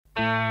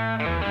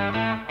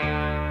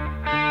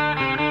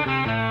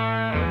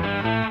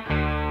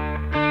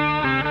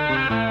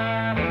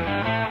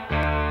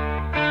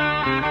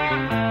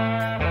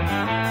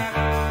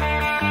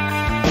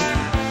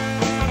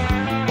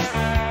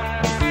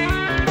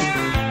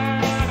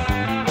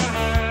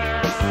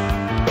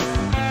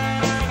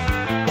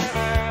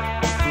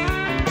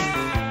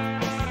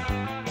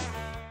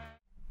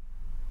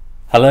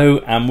Hello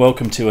and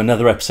welcome to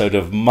another episode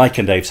of Mike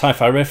and Dave's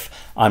Hi-Fi Riff.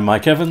 I'm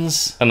Mike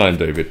Evans. And I'm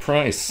David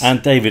Price.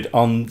 And David,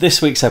 on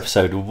this week's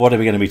episode, what are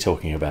we going to be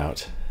talking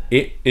about?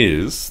 It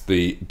is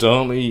the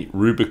DALI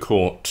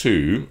Rubikore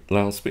 2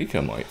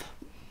 loudspeaker, Mike.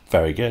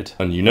 Very good.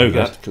 And you know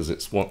that because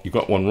it's one, you've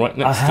got one right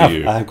next to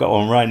you. I've got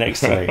one right next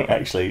to me,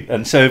 actually.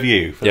 And so have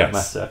you, for that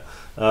matter.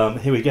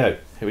 Here we go.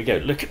 Here we go.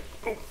 Look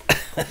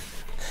at...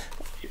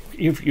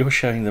 You're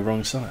showing the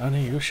wrong side. Oh no,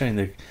 you're showing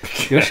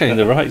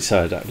the right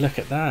side. Look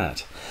at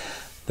that.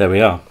 There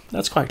we are.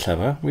 That's quite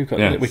clever. We've got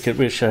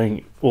we're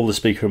showing all the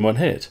speaker in one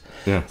hit.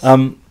 Yes.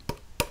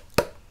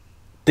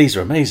 These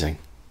are amazing.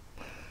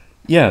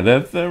 Yeah, they're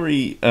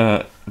very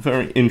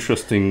very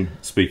interesting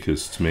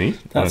speakers to me.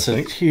 That's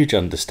a huge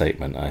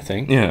understatement, I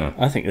think. Yeah.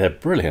 I think they're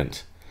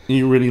brilliant.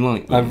 You really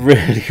like them? I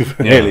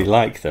really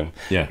like them.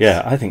 Yes.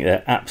 Yeah, I think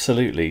they're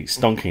absolutely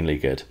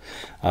stonkingly good.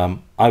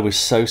 I was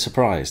so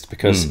surprised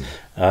because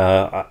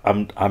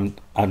I'm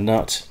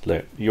not.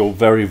 Look, you're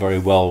very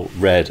well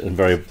read and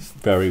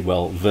very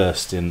well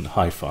versed in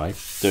hi-fi,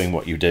 doing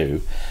what you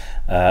do,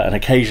 and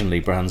occasionally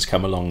brands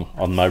come along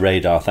on my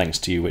radar thanks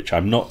to you, which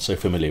I'm not so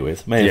familiar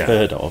with, may have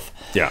heard of.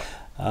 Yeah.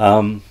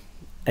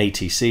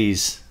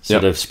 ATCs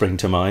sort of spring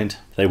to mind.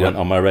 They went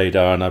on my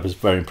radar and I was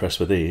very impressed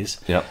with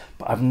these. Yeah.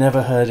 But I've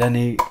never heard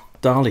any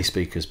DALI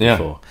speakers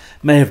before.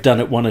 May have done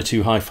at one or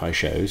two hi-fi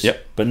shows,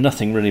 but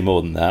nothing really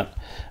more than that.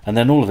 And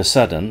then all of a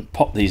sudden,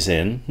 pop these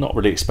in, not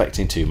really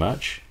expecting too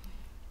much.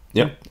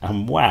 Yep.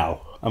 And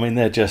wow, I mean,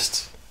 they're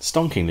just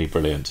stonkingly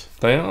brilliant.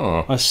 They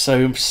are. I was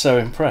so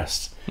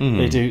impressed.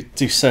 They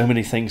do so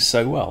many things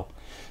so well.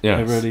 Yes.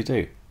 They really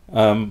do.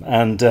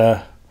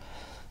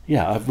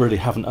 Yeah, I really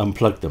haven't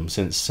unplugged them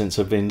since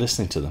I've been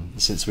listening to them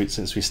since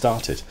we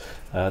started.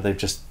 They've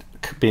just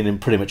been in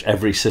pretty much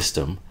every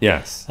system.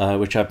 Yes.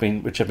 Which I've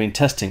been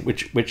testing,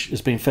 which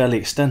has been fairly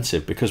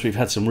extensive because we've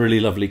had some really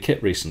lovely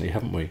kit recently,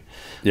 haven't we?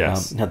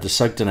 Yes. Had the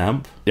Sugden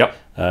amp. Yep.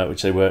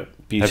 Which they work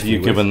beautifully. Have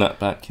you given that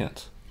back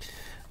yet?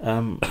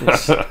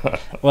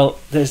 Well,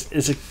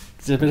 there's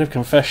a bit of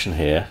confession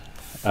here.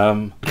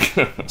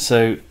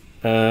 So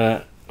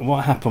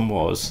what happened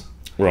was.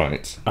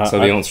 Right. So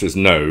the answer is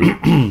no,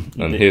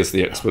 and here's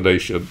the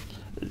explanation.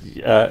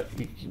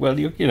 Well,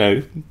 you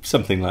know,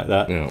 something like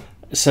that. Yeah.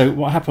 So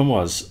what happened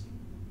was,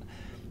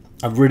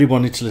 I really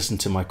wanted to listen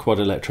to my quad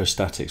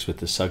electrostatics with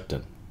the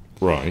Sugden.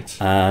 Right.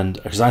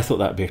 And because I thought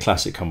that would be a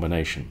classic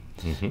combination.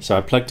 So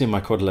I plugged in my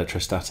quad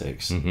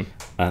electrostatics,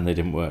 and they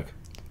didn't work.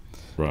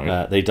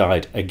 Right. They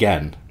died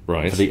again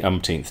for the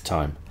umpteenth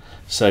time.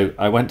 So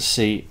I went to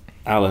see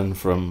Alan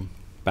from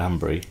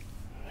Banbury,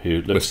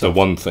 who looks the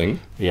one thing.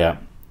 Yeah.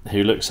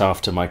 Who looks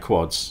after my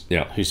quads,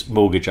 whose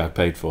mortgage I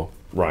paid for,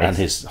 and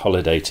his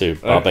holiday to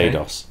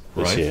Barbados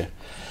this year.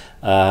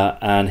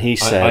 And he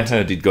said... I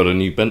heard he'd got a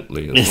new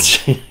Bentley. He's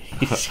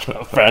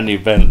got a brand new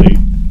Bentley.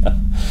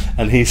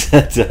 And he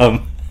said,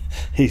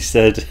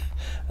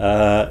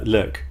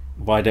 look,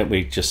 why don't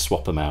we just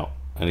swap them out?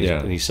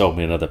 And he sold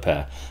me another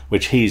pair,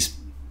 which he's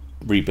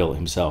rebuilt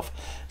himself.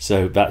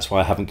 So that's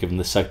why I haven't given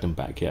the Sugden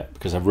back yet,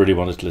 because I really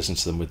wanted to listen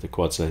to them with the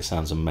quad, so it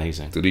sounds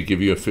amazing. Did he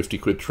give you a 50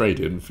 quid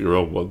trade-in for your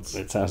old ones?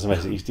 It sounds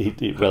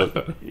amazing. Well,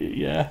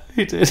 yeah,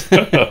 he did.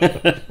 I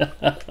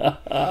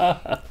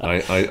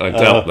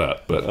doubt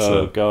that, but...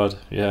 oh, God,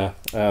 yeah.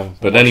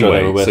 But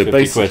anyway, so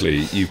basically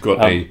you've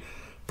got a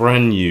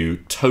brand new,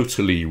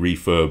 totally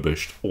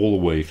refurbished, all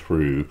the way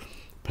through,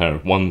 pair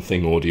of One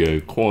Thing Audio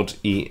Quad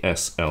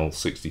ESL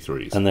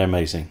 63s. And they're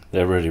amazing.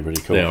 They're really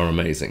cool. They are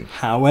amazing.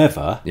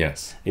 However,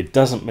 it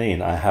doesn't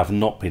mean I have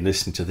not been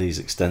listening to these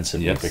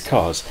extensively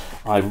because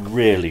I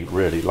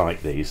really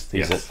like these.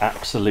 These are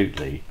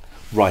absolutely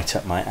right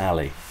up my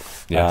alley.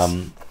 Yes.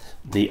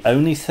 The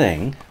only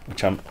thing,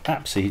 which I'm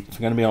absolutely, if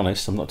I'm going to be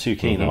honest, I'm not too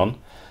keen on,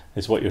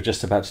 is what you're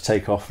just about to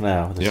take off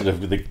now. The sort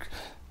of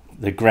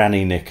the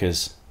granny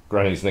knickers.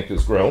 Granny's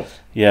knickers grill.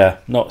 Yeah,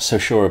 not so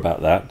sure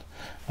about that.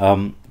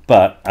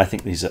 But I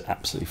think these are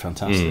absolutely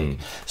fantastic.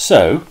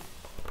 So,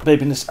 I've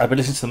been listening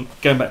to them,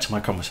 going back to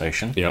my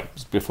conversation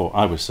before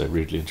I was so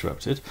rudely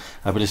interrupted.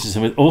 I've been listening to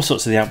them with all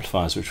sorts of the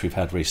amplifiers which we've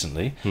had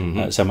recently.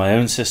 So my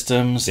own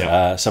systems,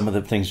 some of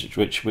the things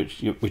which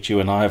you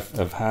and I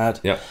have had.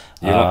 Yeah,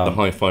 you liked the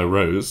Hi-Fi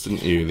Rose,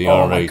 didn't you? The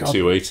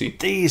RA280.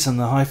 These and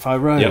the Hi-Fi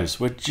Rose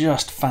were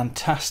just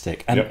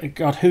fantastic. And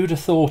God, who'd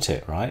have thought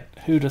it, right?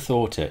 Who'd have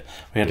thought it?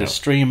 We had a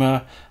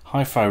streamer,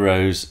 Hi-Fi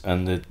Rose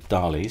and the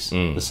DALIs,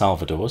 the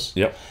Salvadors.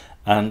 Yep.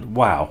 And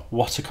wow,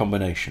 what a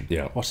combination.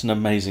 Yeah. What an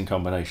amazing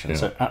combination.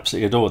 So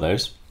absolutely adore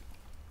those.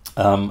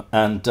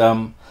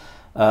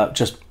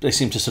 Just they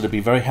seem to sort of be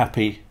very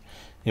happy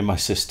in my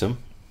system,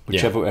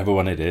 whichever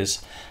one it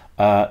is.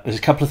 There's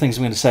a couple of things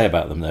I'm going to say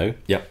about them though.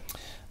 Yeah.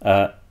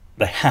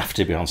 They have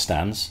to be on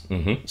stands.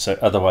 So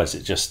otherwise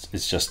it's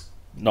just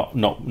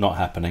not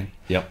happening.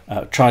 Yeah.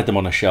 Tried them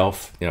on a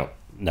shelf. Yeah.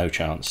 No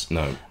chance.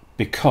 No.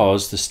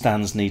 Because the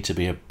stands need to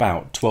be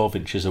about 12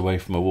 inches away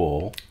from a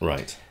wall.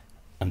 Right.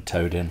 And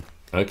towed in.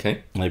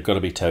 Okay. And they've got to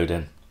be towed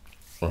in.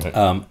 Right.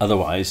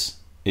 Otherwise,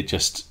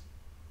 it's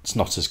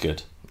not as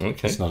good.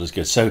 Okay. It's not as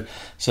good. So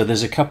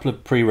there's a couple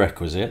of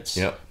prerequisites.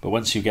 Yeah. But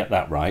once you get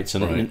that right,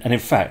 and in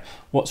fact,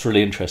 what's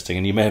really interesting,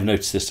 and you may have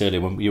noticed this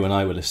earlier when you and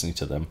I were listening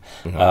to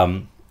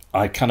them,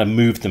 I kind of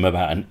moved them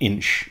about an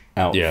inch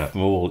out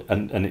from all,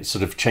 and it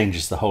sort of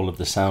changes the whole of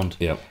the sound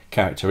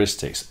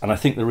characteristics. And I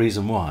think the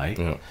reason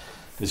why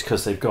is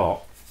because they've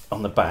got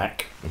on the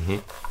back,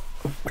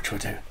 which will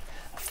do,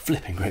 a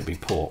flipping great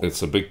big port.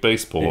 It's a big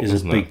bass port. It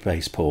is a big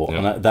bass port,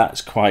 and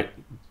that's quite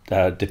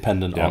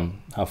dependent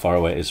on how far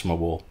away it is from a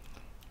wall.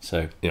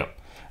 So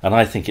and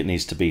I think it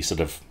needs to be sort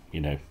of,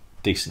 you know,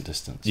 decent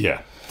distance.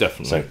 Yeah,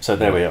 definitely. So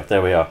there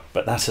we are.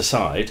 But that's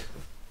aside.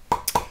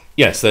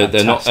 Yes, they're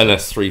not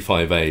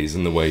LS35As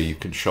in the way you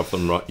can shove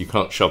them right. You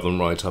can't shove them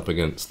right up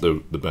against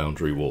the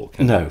boundary wall.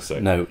 Can No, you? So,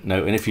 no.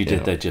 And if you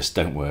did, they just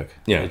don't work.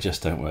 Yeah, they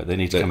just don't work. They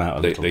need to come out a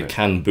little bit. They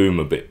can boom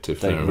a bit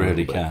if they they're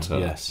really around, can.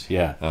 Yes,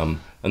 yeah.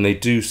 And they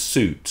do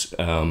suit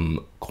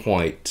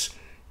quite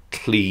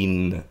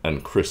clean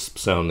and crisp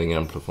sounding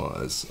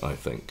amplifiers, I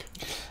think.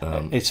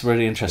 It's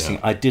really interesting.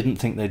 I didn't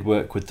think they'd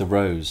work with the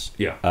Rose.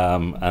 Yeah.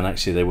 And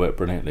actually they work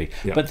brilliantly.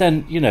 Yeah. But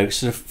then, you know,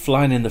 sort of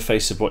flying in the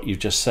face of what you've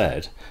just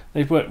said,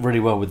 they've worked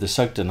really well with the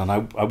Sugden, and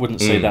I wouldn't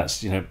say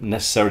that's, you know,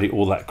 necessarily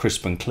all that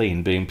crisp and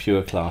clean, being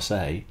pure Class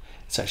A.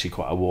 It's actually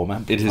quite a warm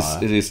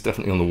amplifier. It is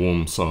definitely on the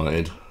warm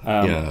side.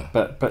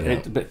 But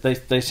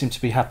they seem to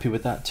be happy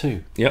with that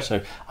too. Yep.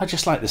 So I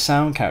just like the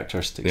sound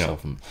characteristics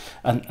of them,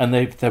 and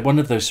they're one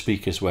of those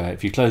speakers where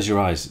if you close your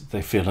eyes,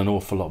 they feel an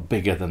awful lot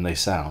bigger than they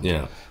sound.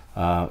 Yeah.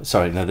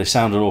 Sorry, no, they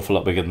sound an awful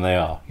lot bigger than they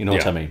are. You know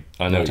what I mean?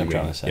 I know what I'm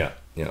trying to say.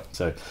 Yeah.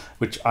 So,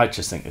 which I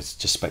just think is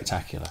just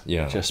spectacular.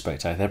 Yeah. Just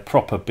spectacular. They're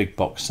proper big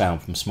box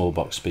sound from small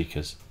box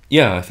speakers.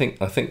 Yeah, I think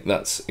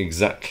that's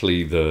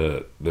exactly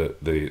the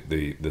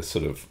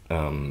sort of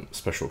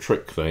special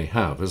trick they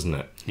have, isn't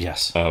it?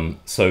 Yes.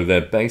 So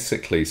they're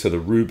basically, the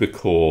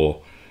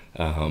Rubikore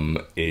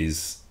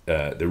is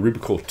the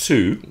Rubikore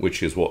 2,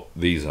 which is what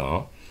these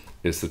are,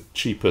 is the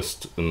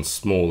cheapest and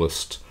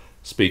smallest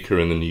speaker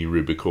in the new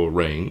Rubikore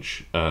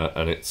range,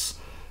 and it's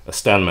a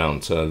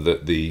Standmounter.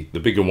 That the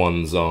bigger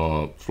ones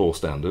are floor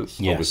standards,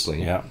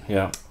 obviously.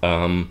 Yeah.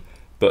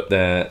 But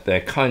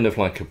they're kind of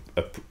like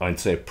I'd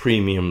say a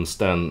premium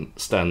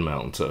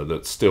Standmounter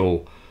that's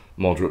still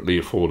moderately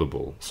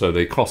affordable. So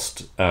they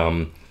cost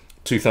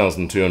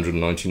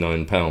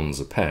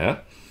 £2,299 a pair,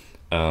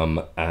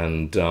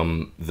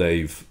 and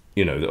they've,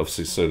 you know,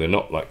 obviously, so they're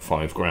not like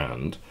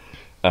 $5,000,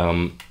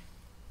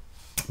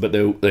 but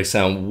they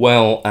sound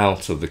well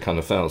out of the kind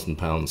of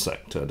 £1,000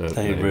 sector, don't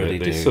they? They really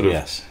do. Sort of,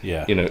 yes,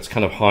 yeah. You know, it's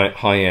kind of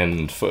high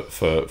end for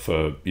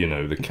you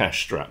know, the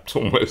cash strapped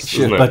almost.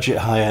 Sure, isn't it? budget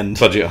high end.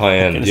 Budget high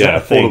end, yeah.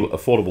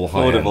 Affordable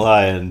high end. Affordable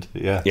high end.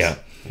 Yes.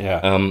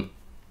 Yeah.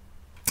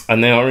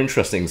 And they are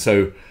interesting.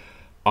 So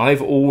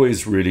I've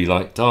always really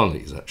liked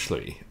DALIs,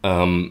 actually.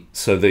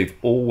 So they've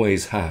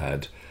always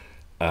had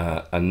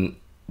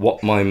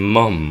what my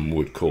mum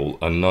would call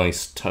a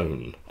nice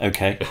tone.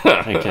 Okay.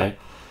 Okay.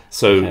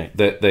 So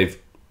they've,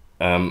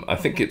 I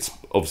think it's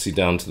obviously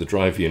down to the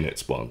drive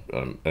units,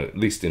 at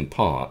least in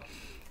part,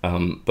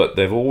 but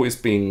they've always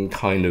been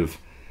kind of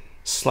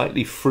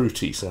slightly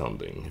fruity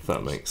sounding, if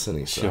that makes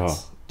any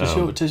sense.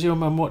 Sure. Does your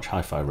mum watch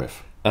Hi-Fi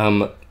Riff?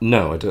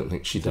 No, I don't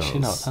think she does. Does she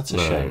not? That's a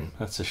shame.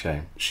 That's a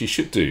shame. She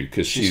should do,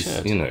 because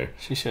she's, you know...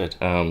 She should.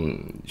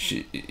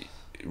 She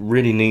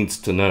really needs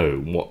to know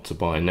what to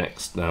buy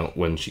next now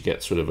when she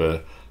gets rid of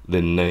a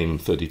Lin Name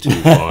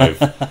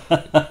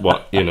 32.5,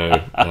 what, you know,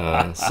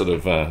 sort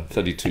of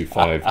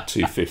 32.5,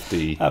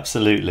 250.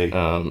 Absolutely.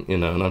 You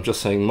know, and I'm just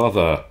saying,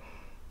 Mother,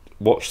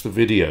 watch the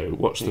video.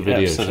 Watch the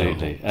video.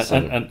 Absolutely.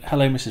 And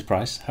hello, Mrs.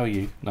 Price. How are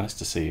you? Nice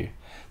to see you.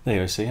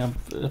 There you see.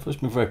 I've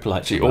been very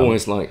polite. She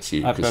always likes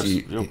you, because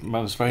your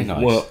mum's very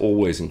nice. You were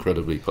always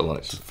incredibly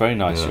polite. She's very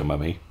nice, your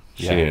mummy.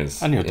 She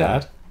is. And your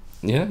dad.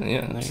 Yeah,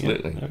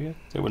 absolutely.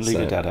 They wouldn't leave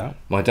your dad out.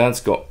 My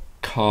dad's got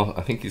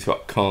I think he's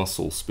got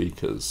Castle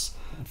speakers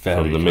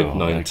from the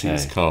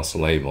mid-90s,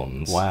 Castle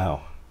Avons.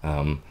 Wow.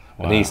 And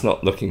he's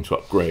not looking to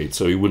upgrade,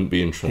 so he wouldn't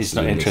be interested. He's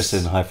not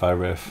interested in Hi-Fi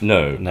Riff.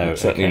 No,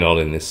 certainly not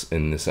in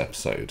this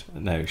episode.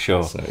 No,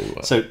 sure.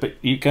 So,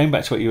 but going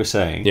back to what you were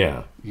saying,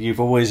 you've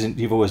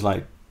always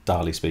liked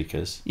DALI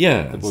speakers.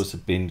 Yeah, they've always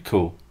been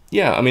cool.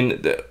 Yeah, I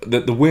mean,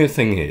 the weird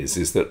thing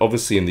is that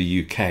obviously in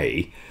the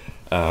UK,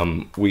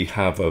 we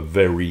have a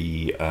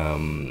very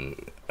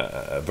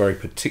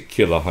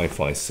particular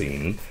hi-fi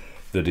scene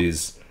that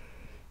is,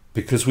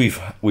 because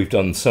we've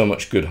done so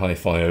much good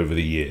hi-fi over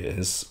the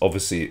years.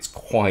 Obviously, it's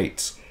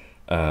quite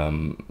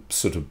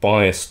sort of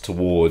biased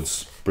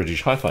towards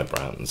British hi-fi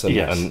brands,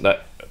 and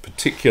that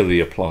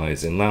particularly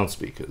applies in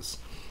loudspeakers.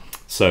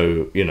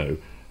 So, you know,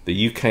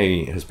 the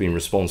UK has been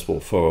responsible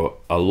for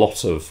a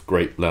lot of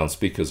great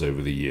loudspeakers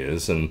over the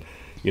years, and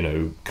you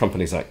know,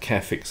 companies like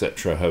Kef,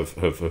 etc.,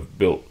 have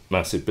built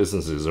massive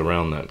businesses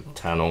around that,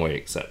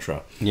 Tannoy,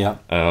 etc. Yeah,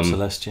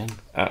 Celestion.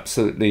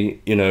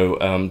 Absolutely, you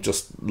know,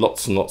 just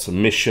lots and lots of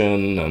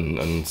Mission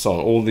and so on,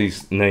 all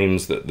these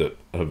names that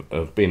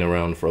have been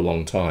around for a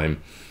long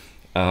time.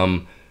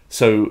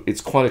 So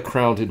it's quite a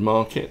crowded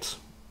market.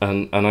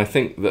 And I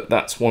think that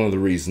that's one of the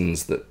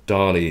reasons that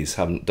DALIs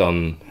haven't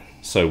done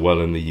so well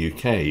in the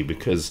UK,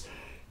 because,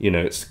 you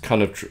know, it's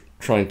kind of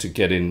trying to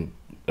get in,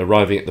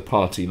 arriving at the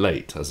party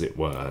late, as it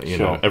were. You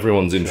know,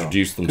 everyone's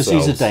introduced themselves.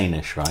 Because these are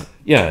Danish, right?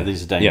 Yeah.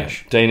 These are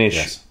Danish. Yeah.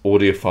 Danish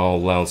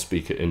Audiophile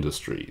Loudspeaker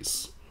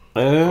Industries.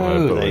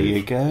 Oh, there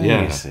you go.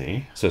 Yeah. You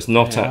see. So it's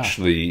not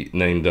actually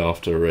named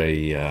after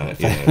a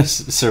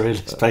famous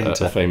surrealist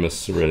painter. A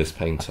famous surrealist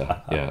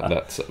painter. Yeah,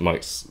 that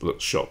Mike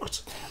looks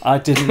shocked. I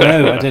didn't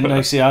know. I didn't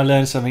know. See, I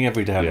learn something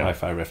every day on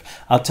Hi-Fi Riff.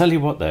 I'll tell you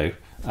what, though.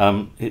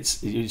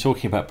 You're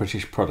talking about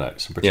British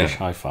products and British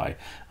hi-fi,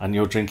 and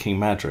you're drinking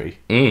Madry.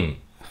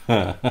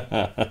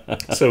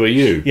 So are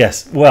you?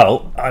 Yes.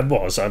 Well, I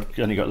was. I've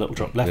only got a little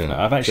drop left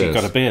now. I've actually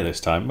got a beer this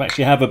time. I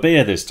actually have a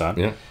beer this time.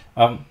 Yeah.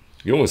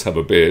 You always have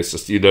a beer. It's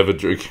just you never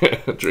drink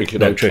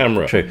it on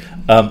camera. True.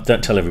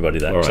 Don't tell everybody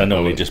that, because I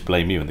normally just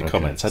blame you in the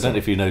comments. I don't know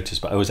if you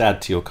noticed, but I always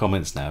add to your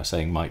comments now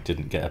saying Mike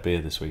didn't get a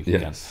beer this week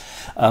again.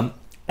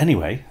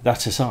 Anyway,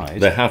 that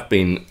aside, there have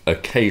been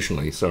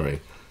occasionally.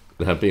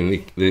 There have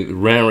been the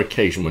rare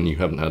occasion when you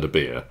haven't had a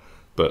beer.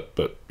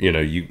 But you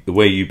know, the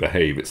way you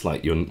behave, it's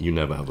like you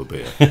never have a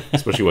beer,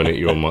 especially when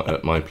you're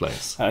at my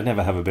place. I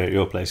never have a beer at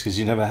your place because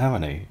you never have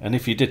any. And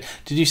if you did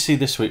you see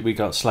this week we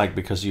got slagged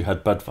because you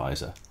had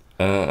Budweiser?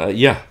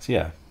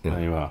 Yeah.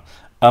 There you are.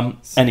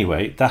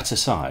 Anyway, that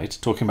aside,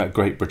 talking about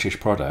great British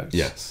products.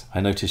 Yes. I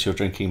notice you're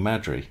drinking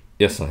Madry.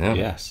 Yes, I am.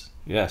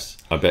 Yes.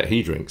 I bet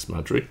he drinks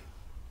Madry.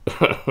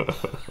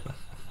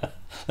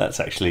 That's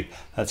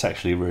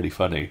actually really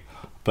funny.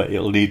 But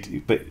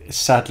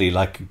sadly,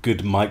 like a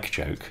good Mike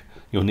joke,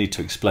 you'll need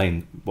to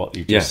explain what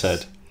you just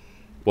said.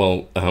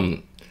 Well,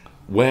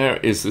 where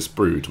is this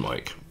brewed,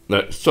 Mike?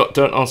 No, stop,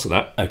 don't answer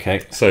that.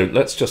 Okay. So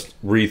let's just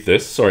read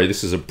this. Sorry,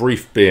 this is a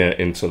brief beer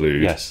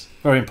interlude. Yes,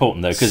 very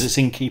important though, because it's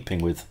in keeping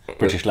with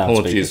British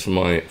loudspeakers.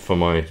 Apologies for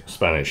my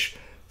Spanish.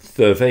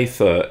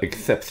 Cerveza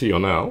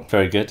excepcional.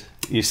 Very good.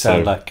 You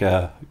sound like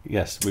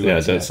yes.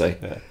 Don't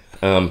say.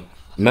 Yeah.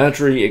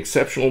 Madry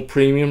Exceptional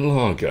Premium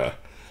Lager.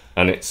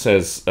 And it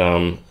says,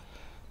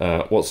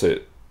 what's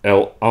it?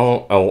 El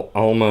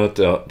Alma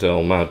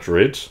de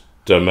Madrid.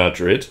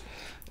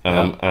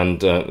 And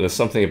there's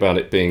something about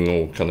it being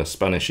all kind of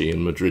Spanishy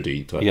and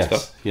Madridy type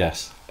stuff.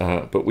 Yes.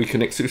 But we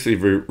can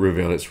exclusively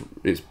reveal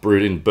it's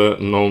brewed in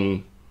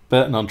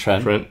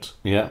Burton-on-Trent.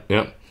 Yeah.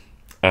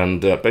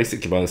 And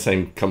basically by the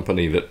same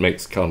company that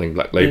makes Carling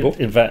Black Label.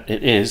 In fact,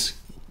 it is.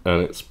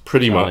 And it's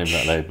pretty much Carling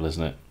Black Label,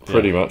 isn't it?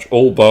 Pretty much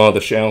all bar the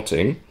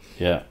shouting.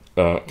 Yeah.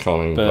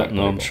 Carling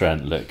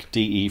Burton-on-Trent. Look,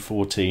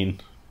 DE14.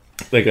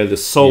 There you go. The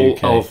soul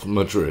of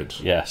Madrid.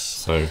 Yes.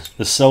 So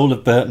the soul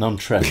of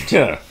Burton-on-Trent.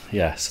 Yeah.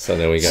 Yes. So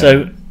there we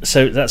go.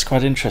 So that's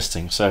quite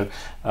interesting. So,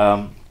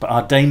 but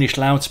our Danish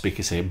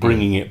loudspeakers here,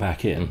 bringing it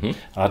back in,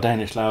 our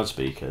Danish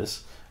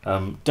loudspeakers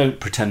don't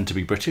pretend to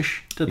be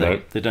British, do they?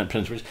 No. They don't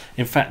pretend to be British.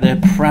 In fact, they're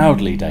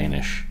proudly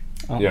Danish,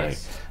 aren't they?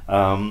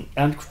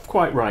 And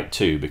quite right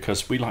too,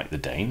 because we like the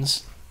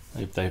Danes.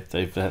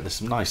 There's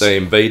some nice. They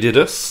invaded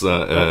us.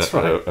 That's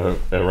right.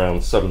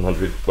 Around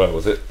 700. Well,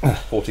 was it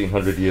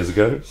 1400 years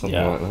ago? Something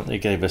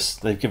like that.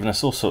 They've given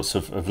us all sorts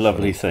of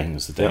lovely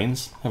things. The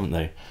Danes, haven't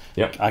they?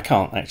 Yeah. I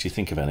can't actually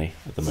think of any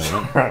at the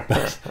moment,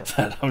 but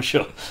I'm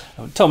sure.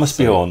 Thomas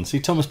Bjorn. See,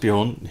 Thomas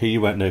Bjorn, who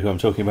you won't know who I'm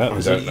talking about,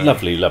 was a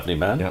lovely, lovely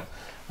man. Yeah.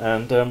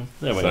 And there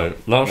we go.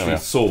 Largely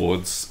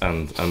swords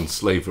and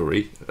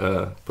slavery,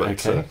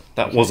 but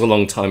that was a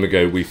long time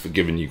ago. We've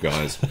forgiven you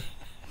guys.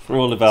 For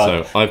all of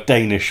our I've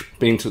Danish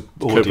been to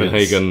audience.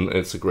 Copenhagen.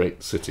 It's a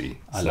great city.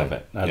 I love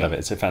it. I love it.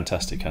 It's a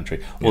fantastic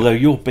country. Although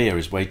your beer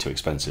is way too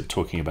expensive.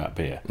 Talking about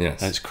beer,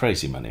 yes, and it's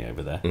crazy money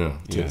over there. Yeah,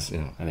 it is.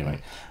 Yeah. Anyway,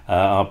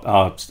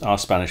 our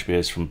Spanish beer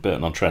is from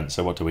Burton-on-Trent.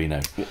 So what do we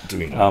know? What do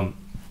we know?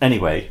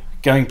 Anyway,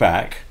 going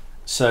back.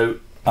 So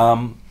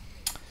I've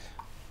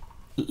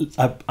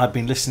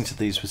been listening to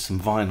these with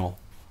some vinyl.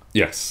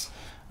 Yes.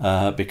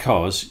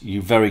 Because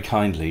you very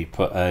kindly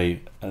put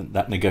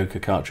that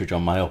Nagoka cartridge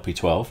on my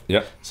LP12.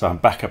 Yeah. So I'm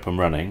back up and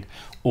running.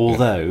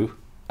 Although,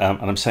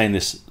 and I'm saying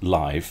this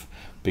live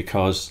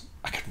because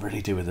I could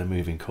really do with a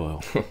moving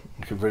coil. I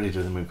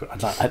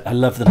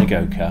love the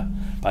Nagoka,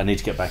 but I need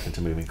to get back into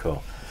moving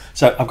coil.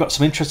 So I've got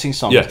some interesting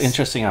songs,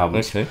 interesting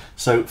albums. Okay.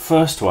 So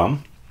first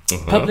one,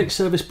 Public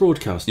Service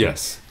Broadcasting.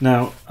 Yes.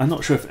 Now, I'm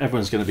not sure if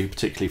everyone's going to be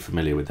particularly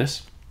familiar with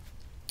this.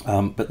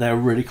 But they're a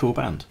really cool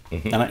band,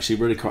 and actually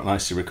really quite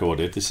nicely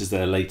recorded. This is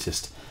their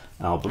latest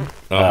album.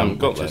 I haven't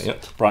got that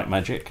yet. Bright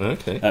Magic,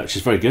 which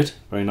is very good,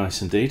 very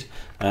nice indeed.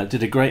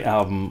 Did a great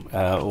album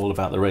all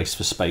about the race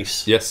for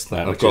space. Yes,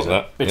 I've got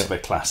that. Bit of a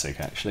classic,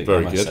 actually.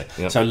 Very good.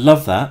 Say. So I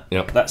love that.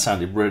 Yep. That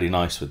sounded really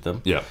nice with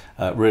them. Yeah,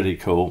 really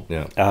cool.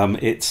 Yeah.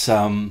 It's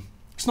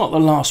not the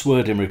last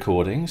word in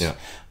recordings,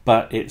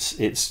 but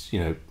it's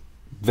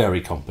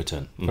very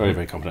competent,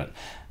 very competent.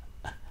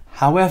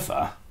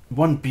 However,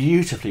 one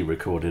beautifully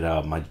recorded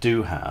album I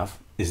do have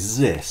is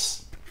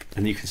this,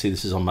 and you can see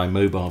this is on my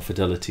Mobile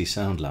Fidelity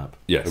Sound Lab.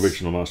 Yes.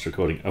 Original master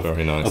recording of,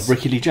 very nice. of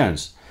Ricky Lee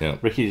Jones. Yeah.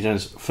 Ricky Lee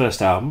Jones' first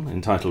album,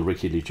 entitled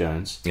Ricky Lee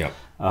Jones. Yeah.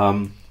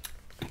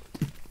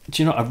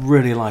 do you know what I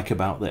really like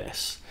about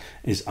this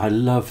is I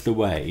love the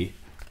way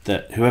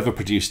that whoever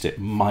produced it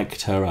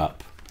mic'd her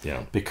up.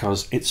 Yeah.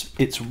 Because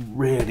it's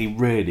really,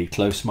 really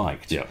close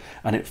mic'd. Yeah.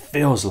 And it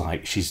feels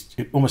like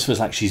it almost feels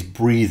like she's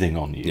breathing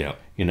on you. Yeah.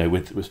 You know,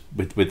 with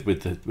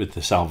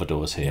the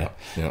Salvadors here.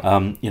 Yeah.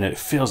 Yeah. You know, it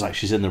feels like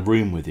she's in the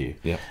room with you.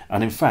 Yeah.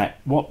 And in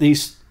fact, what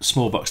these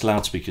small box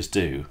loudspeakers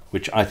do,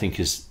 which I think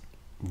is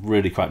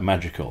really quite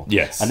magical.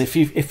 Yes. And if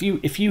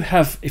you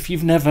have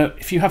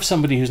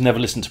somebody who's never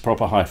listened to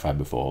proper hi-fi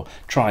before,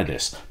 try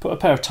this. Put a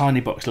pair of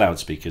tiny box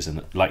loudspeakers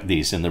like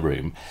these in the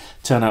room,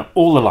 turn out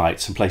all the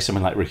lights and play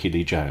something like Ricky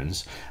Lee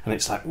Jones, and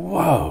it's like,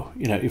 whoa,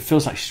 you know, it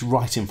feels like she's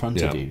right in front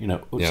of you, you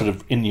know, sort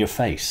of in your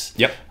face.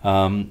 Yep.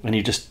 And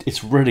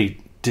it's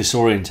really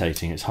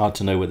disorientating. It's hard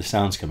to know where the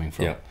sound's coming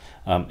from.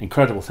 Yeah.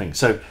 Incredible thing.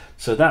 So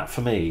that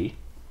for me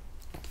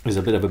is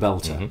a bit of a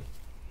belter.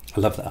 I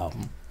love that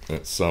album.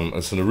 It's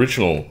an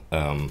original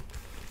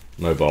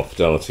mobile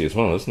fidelity as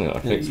well, isn't it? I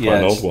think it's quite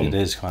an old one. It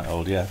is quite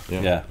old, yeah.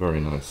 Very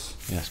nice.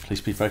 Yes,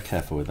 please be very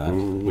careful with that.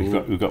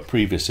 We've got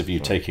previous of you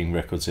taking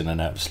records in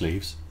and out of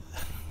sleeves.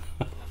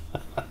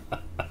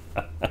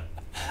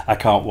 I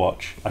can't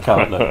watch. I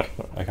can't look.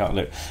 I can't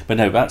look. But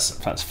no,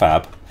 that's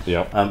fab.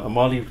 Yeah. And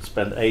while you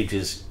spend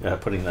ages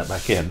putting that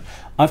back in,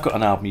 I've got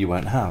an album you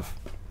won't have.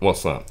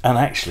 What's that? And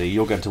actually,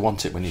 you're going to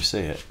want it when you see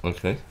it.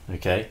 Okay.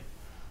 Okay.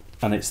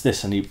 And it's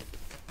this, and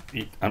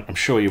I'm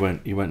sure you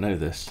won't know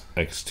this.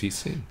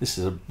 XTC. This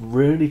is a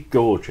really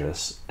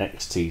gorgeous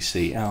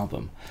XTC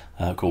album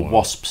called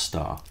Wasp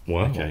Star.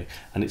 Wow. Okay,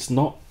 and it's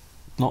not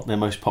their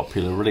most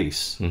popular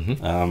release,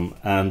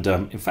 and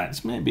in fact,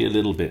 it's maybe a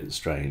little bit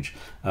strange.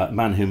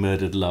 Man Who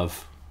Murdered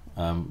Love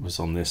was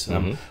on this,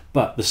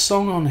 but the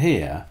song on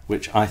here,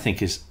 which I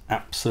think is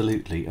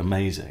absolutely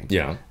amazing,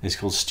 is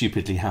called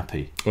Stupidly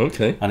Happy.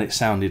 Okay, and it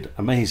sounded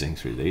amazing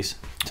through these.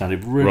 It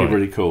sounded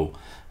really cool,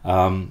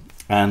 and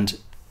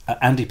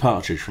Andy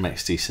Partridge from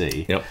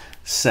XTC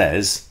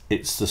says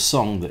it's the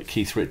song that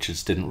Keith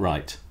Richards didn't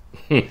write.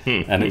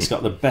 And it's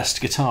got the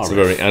best guitar riff. It's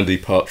a very Andy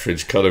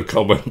Partridge kind of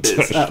comment.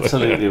 It's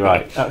absolutely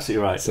right,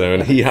 absolutely right. So,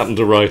 and he happened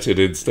to write it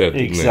instead,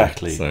 didn't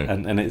exactly. He? So,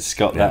 and it's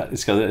got that.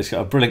 It's got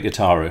a brilliant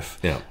guitar riff.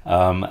 Yeah.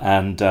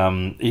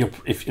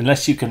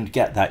 Unless you can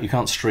get that, you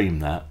can't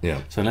stream that.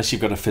 Yeah. So unless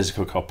you've got a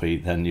physical copy,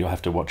 then you'll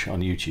have to watch it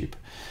on YouTube.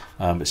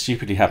 But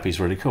Stupidly Happy is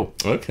really cool.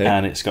 Okay.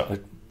 And it's got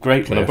a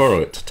great. Can I borrow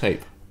it to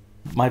tape?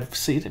 My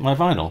CD, my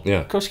vinyl.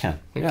 Yeah, of course you can.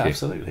 Thank you.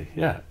 Absolutely.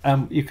 Yeah.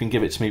 You can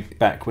give it to me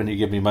back when you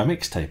give me my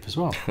mixtape as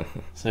well.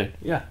 So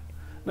yeah,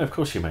 no, of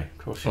course you may. Of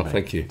course you may.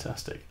 Thank you.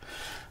 Fantastic.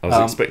 I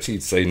was expecting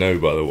you to say no.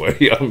 By the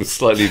way, I'm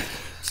slightly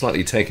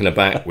taken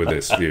aback with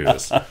this,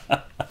 viewers.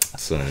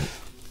 So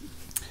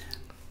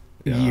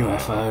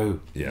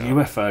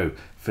UFO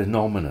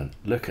phenomenon.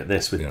 Look at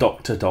this with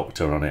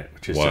Doctor on it,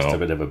 which is just a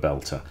bit of a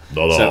belter.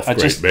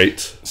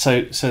 Mate.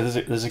 So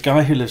there's a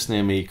guy who lives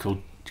near me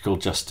called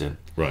Justin.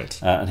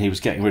 Right. And he was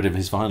getting rid of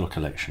his vinyl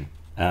collection,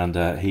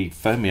 and he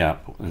phoned me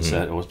up and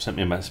said, or sent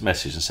me a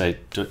message and said,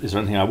 "Is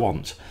there anything I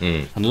want?"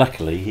 And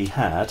luckily, he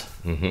had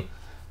 2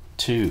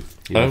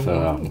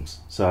 UFO albums.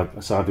 So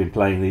I've been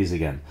playing these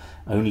again.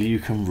 Only You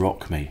Can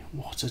Rock Me.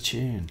 What a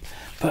tune!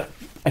 But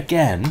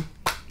again,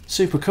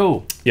 super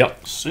cool.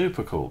 Yep.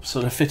 Super cool.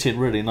 Sort of fit in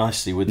really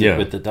nicely with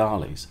the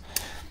DALIs.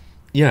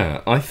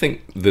 Yeah, I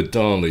think the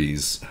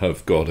DALIs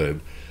have got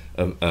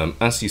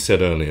as you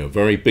said earlier,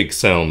 very big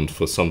sound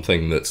for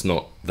something that's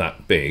not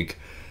that big,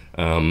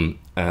 and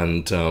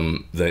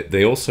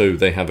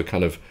they have a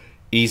kind of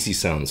easy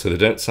sound, so they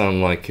don't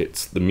sound like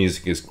the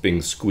music is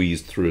being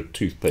squeezed through a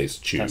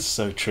toothpaste tube. That's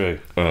so true.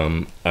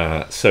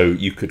 So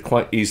you could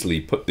quite easily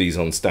put these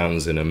on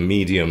stands in a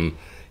medium,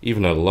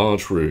 even a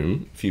large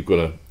room, if you've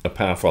got a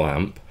powerful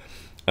amp,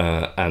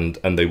 and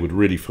they would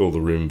really fill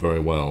the room very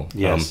well.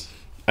 Yes.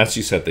 As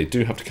you said, they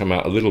do have to come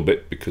out a little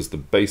bit because the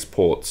bass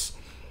ports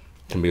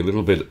can be a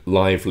little bit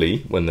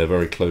lively when they're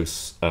very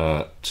close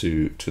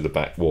to the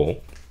back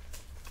wall,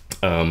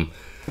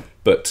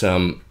 but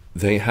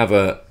they have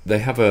a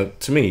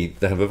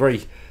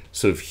very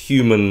sort of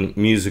human,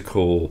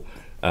 musical,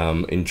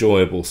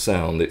 enjoyable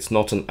sound. It's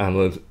not an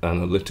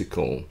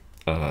analytical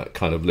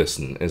kind of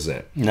listen, is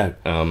it? No.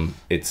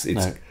 It's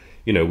no.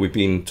 You know, we've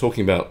been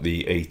talking about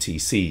the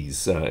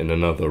ATCs in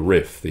another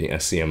riff, the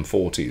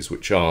SEM40s,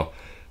 which are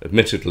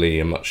admittedly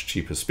a much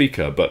cheaper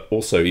speaker, but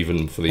also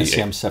even for the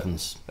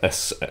SEM7s.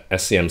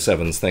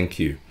 SEM7s, thank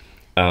you.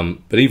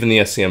 But even the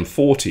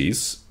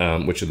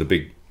SEM40s, which are the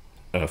big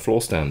floor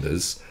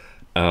standers,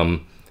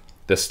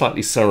 they're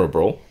slightly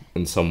cerebral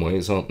in some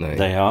ways, aren't they?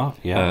 They are,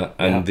 yeah.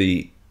 And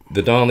the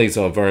DALIs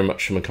are very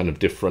much from a kind of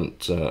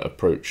different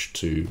approach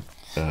to...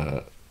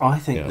 I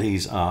think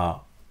these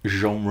are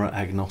genre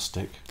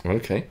agnostic.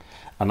 Okay.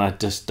 And I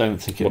just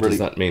don't think it what really...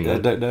 What does that mean? I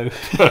don't know.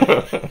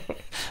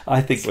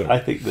 I think it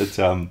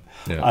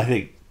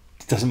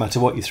doesn't matter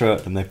what you throw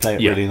at them, they play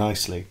it really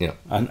nicely. Yeah.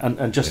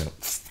 And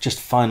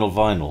just final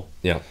vinyl.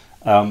 Yeah.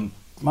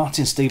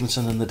 Martin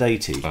Stevenson and the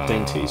Dainties,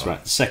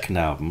 right? The second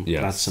album,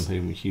 Had Some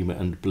Humour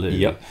and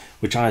Blue,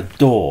 which I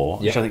adore,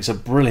 which I think is a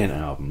brilliant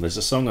album. There's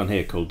a song on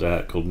here called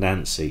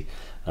Nancy,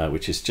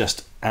 which is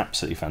just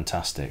absolutely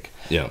fantastic.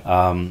 Yeah.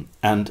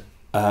 And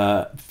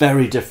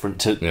very different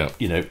to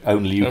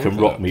Only You Can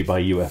Rock Me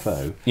by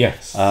UFO.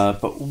 Yes.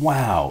 But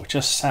wow,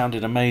 just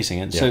sounded amazing.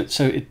 And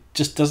so it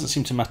just doesn't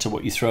seem to matter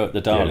what you throw at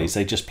the DALIs,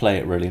 they just play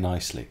it really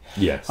nicely.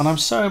 Yes. And I'm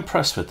so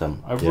impressed with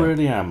them. I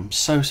really am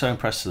so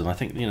impressed with them. I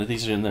think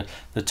these are in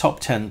the top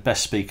 10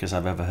 best speakers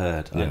I've ever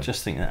heard. I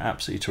just think they're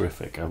absolutely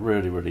terrific. I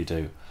really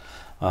do.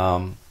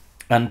 And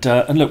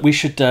look, we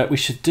should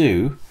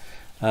do.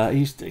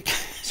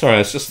 Sorry, I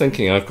was just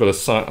thinking. I've got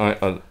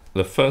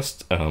the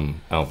first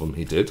album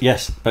he did.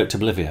 Yes, Boat to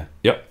Bolivia.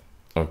 Yep,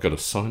 I've got a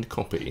signed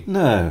copy.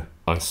 No.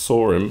 I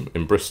saw him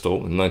in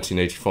Bristol in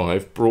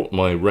 1985. Brought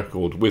my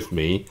record with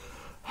me,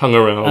 hung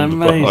around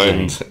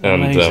behind,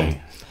 and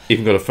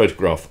even got a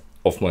photograph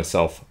of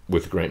myself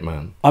with the great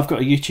man. I've got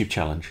a YouTube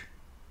challenge.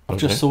 I've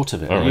just thought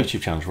of it.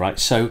 YouTube challenge, right?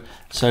 So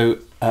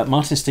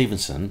Martin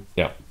Stevenson.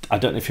 Yeah. I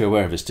don't know if you're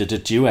aware of this. Did a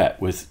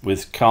duet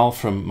with Carl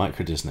from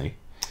Micro Disney.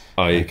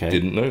 I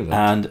didn't know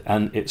that.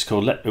 And it's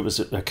called. It was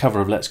a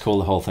cover of "Let's Call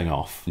the Whole Thing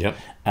Off." Yep.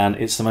 And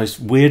it's the most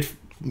weird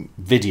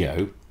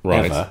video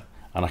ever,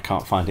 and I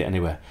can't find it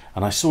anywhere.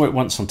 And I saw it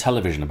once on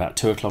television about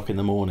 2 o'clock in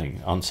the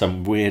morning on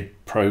some weird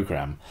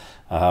program,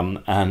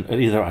 and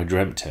either I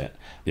dreamt it,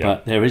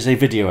 but there is a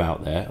video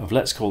out there of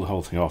 "Let's Call the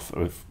Whole Thing Off"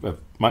 of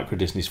Micro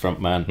Disney's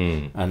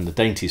frontman and the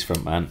Dainties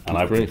frontman, and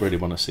I really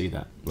want to see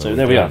that. So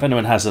there we are. If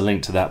anyone has a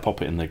link to that,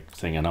 pop it in the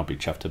thing, and I'll be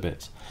chuffed to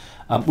bits.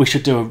 We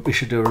should do a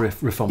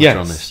riffometer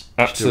on this.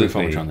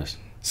 Absolutely.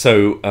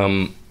 So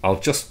I'll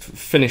just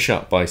finish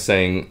up by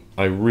saying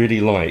I really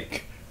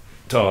like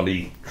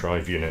DALI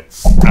drive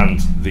units and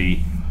the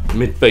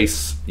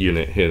mid-bass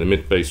unit here, the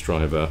mid-bass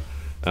driver.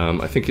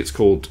 I think it's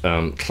called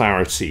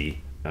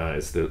Clarity.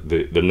 Is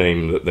the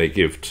name that they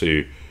give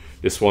to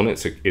this one.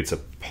 It's a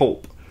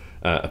pulp,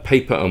 a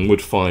paper and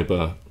wood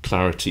fibre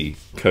Clarity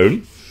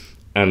cone,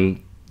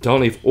 and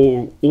DALI have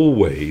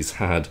always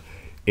had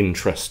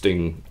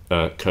interesting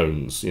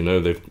cones.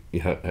 They've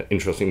had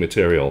interesting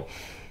material,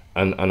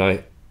 and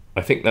I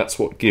think that's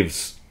what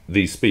gives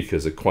these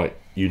speakers a quite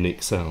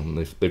unique sound.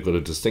 They've got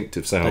a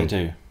distinctive sound.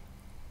 They do,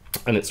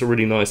 and it's a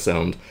really nice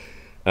sound.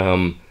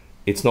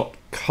 It's not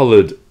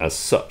coloured as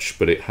such,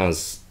 but it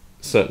has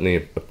certainly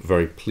a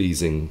very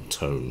pleasing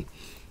tone,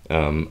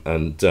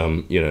 and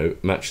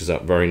matches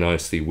up very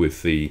nicely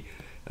with the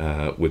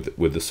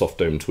soft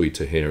dome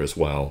tweeter here as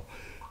well.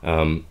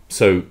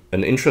 So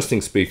an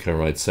interesting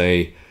speaker, I'd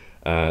say.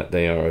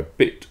 They are a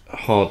bit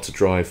hard to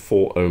drive,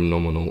 4 ohm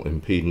nominal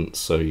impedance,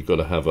 so you've got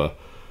to have an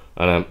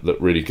amp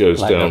that really goes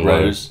down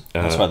low.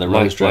 That's why the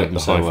Rose drive the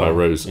Hi-Fi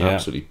Rose,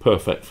 absolutely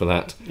perfect for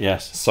that.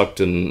 Yes.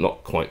 Sugden,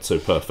 not quite so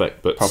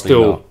perfect, but probably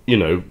still,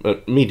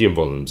 at medium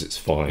volumes, it's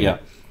fine. Yeah.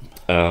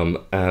 And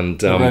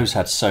the Rose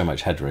had so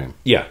much headroom.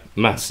 Yeah,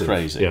 massive.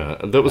 Crazy. Yeah,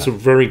 and that was a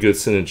very good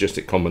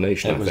synergistic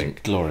combination. I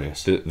think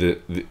glorious.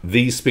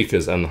 These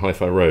speakers and the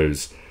Hi-Fi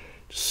Rose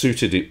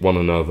suited one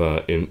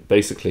another in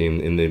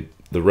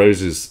the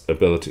Rose's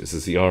abilities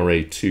is the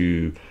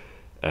RA280,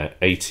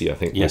 I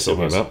think we're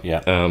talking about.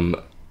 Yeah.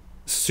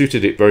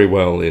 Suited it very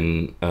well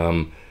in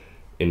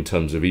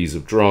terms of ease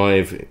of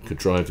drive. It could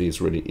drive these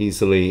really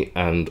easily,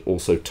 and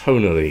also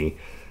tonally,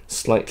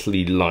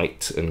 slightly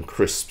light and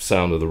crisp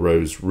sound of the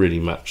Rose really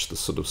matched the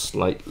sort of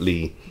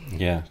slightly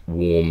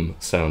warm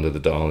sound of the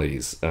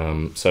DALIs.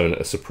 So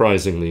a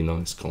surprisingly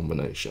nice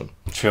combination.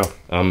 Sure.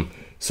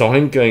 So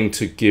I'm going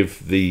to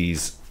give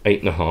these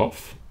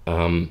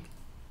 8.5.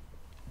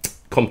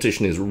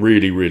 Competition is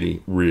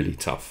really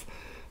tough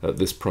at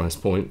this price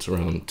point,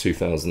 around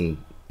 2,000,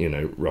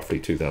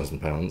 roughly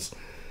 £2,000.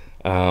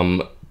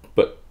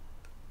 But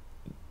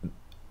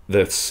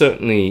there's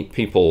certainly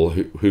people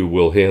who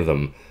will hear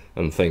them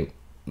and think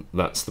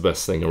that's the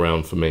best thing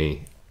around for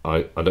me.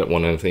 I don't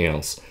want anything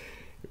else.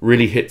 It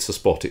really hits a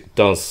spot. It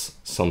does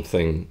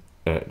something.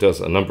 It does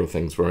a number of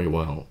things very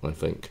well, I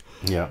think.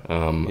 Yeah.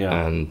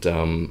 And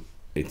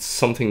it's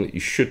something that you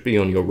should be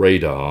on your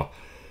radar,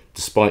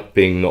 despite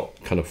being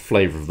not kind of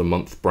flavour of the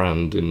month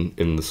brand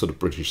in the sort of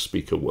British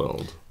speaker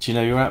world. Do you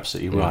know, you're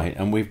absolutely right,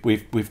 and we've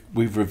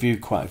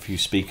reviewed quite a few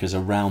speakers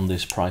around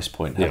this price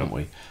point, haven't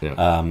we?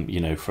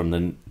 Yeah. From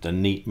the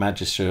neat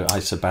Magister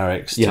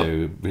isobarics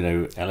to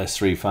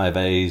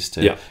LS35As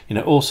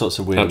to all sorts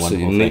of weird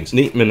wonderful things.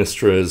 Neat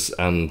Ministras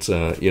and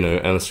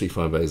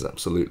LS35As,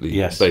 absolutely.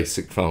 Yes.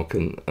 Basic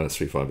Falcon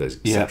LS35As,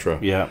 etc.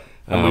 Yeah.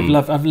 And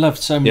I've loved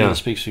so many of the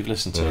speakers we've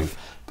listened to.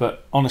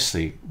 But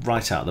honestly,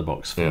 right out of the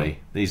box for me,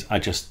 these I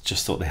just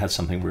thought they had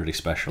something really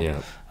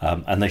special,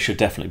 and they should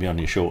definitely be on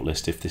your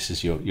shortlist if this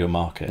is your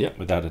market,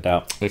 without a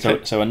doubt. Okay.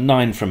 So a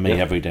 9 from me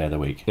every day of the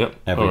week.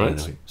 Every day of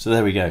the week. So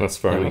there we go. That's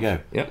fair enough. There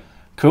we go. Yeah.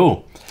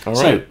 Cool. All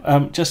right.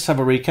 So just to have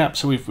a recap.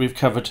 So we've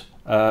covered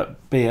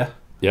beer.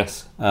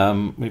 Yes.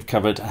 We've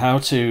covered how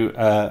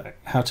to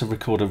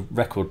record a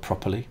record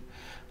properly.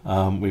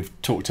 We've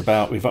talked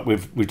about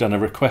we've done a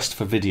request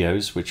for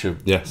videos, which are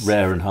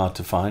rare and hard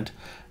to find.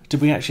 Did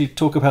we actually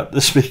talk about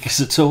the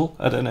speakers at all?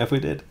 I don't know if we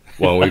did.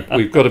 Well,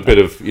 we've got a bit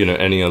of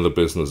any other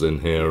business in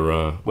here.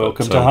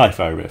 Welcome to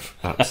Hi-Fi Riff.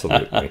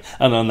 Absolutely.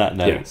 And on that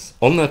note,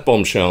 on that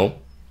bombshell,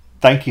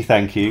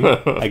 thank you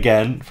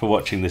again for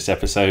watching this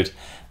episode,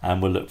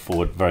 and we'll look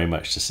forward very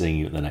much to seeing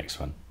you at the next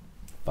one.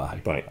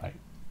 Bye. Bye.